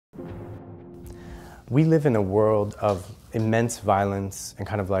We live in a world of immense violence and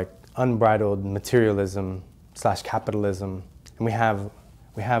kind of like unbridled materialism / capitalism, and we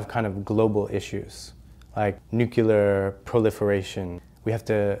have kind of global issues like nuclear proliferation. We have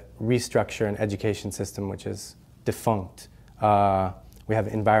to restructure an education system which is defunct. We have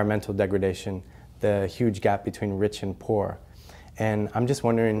environmental degradation, the huge gap between rich and poor. And I'm just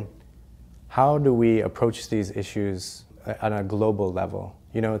wondering, how do we approach these issues on a global level?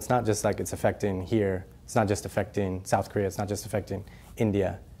 You know, it's not just like it's affecting here, it's not just affecting South Korea, it's not just affecting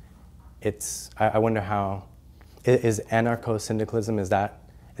India. I wonder how, is anarcho-syndicalism, is that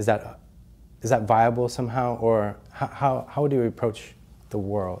viable somehow, or how do we approach the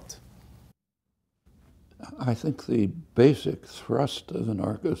world? I think the basic thrust of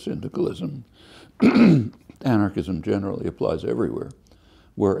anarcho-syndicalism, anarchism generally applies everywhere.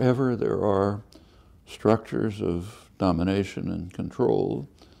 Wherever there are structures of domination and control,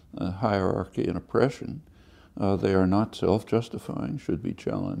 hierarchy and oppression, they are not self-justifying, should be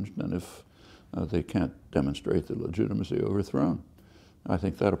challenged, and if they can't demonstrate the legitimacy, overthrown. I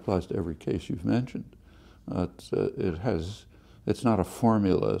think that applies to every case you've mentioned. It's not a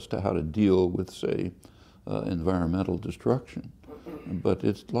formula as to how to deal with, say, environmental destruction, but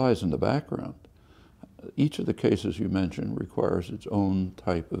it lies in the background. Each of the cases you mentioned requires its own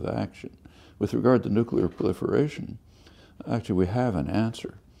type of action. With regard to nuclear proliferation, actually we have an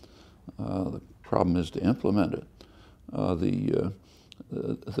answer. The problem is to implement it. The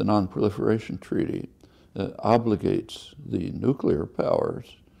Non-Proliferation Treaty obligates the nuclear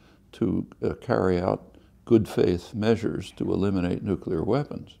powers to carry out good faith measures to eliminate nuclear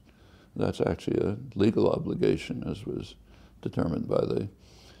weapons. That's actually a legal obligation, as was determined by the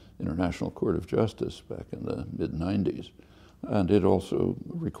International Court of Justice back in the mid-90s. And it also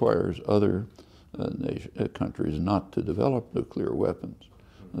requires other countries not to develop nuclear weapons.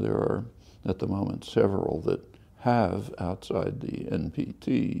 There are, at the moment, several that have outside the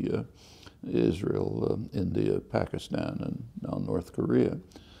NPT, Israel, India, Pakistan, and now North Korea.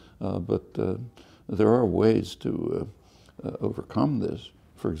 But there are ways to overcome this.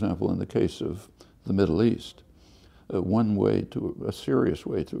 For example, in the case of the Middle East, a serious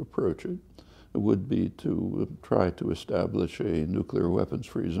way to approach it would be to try to establish a nuclear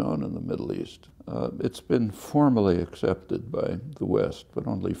weapons-free zone in the Middle East. It's been formally accepted by the West, but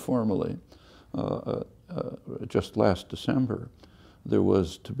only formally. Just last December, there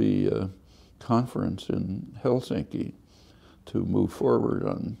was to be a conference in Helsinki to move forward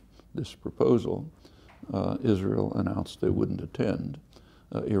on this proposal. Israel announced they wouldn't attend.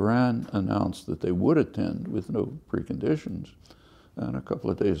 Iran announced that they would attend with no preconditions, and a couple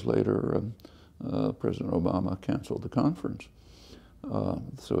of days later, President Obama canceled the conference.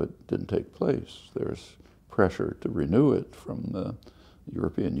 So it didn't take place. There's pressure to renew it from the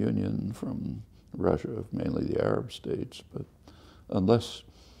European Union, from Russia, mainly the Arab states, but unless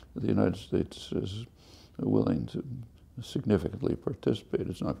the United States is willing to significantly participate,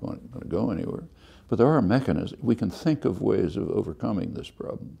 it's not going to go anywhere. But there are mechanisms. We can think of ways of overcoming this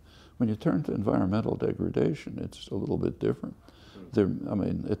problem. When you turn to environmental degradation, it's a little bit different. I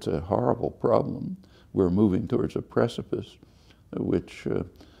mean, it's a horrible problem. We're moving towards a precipice which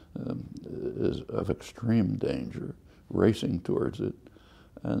is of extreme danger, racing towards it.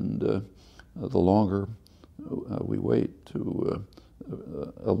 And the longer we wait to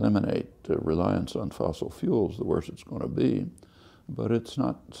eliminate reliance on fossil fuels, the worse it's going to be. But it's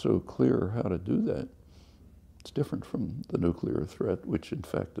not so clear how to do that. It's different from the nuclear threat, which in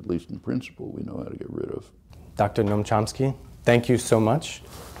fact, at least in principle, we know how to get rid of. Dr. Noam Chomsky, thank you so much.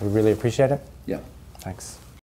 We really appreciate it. Yeah. Thanks.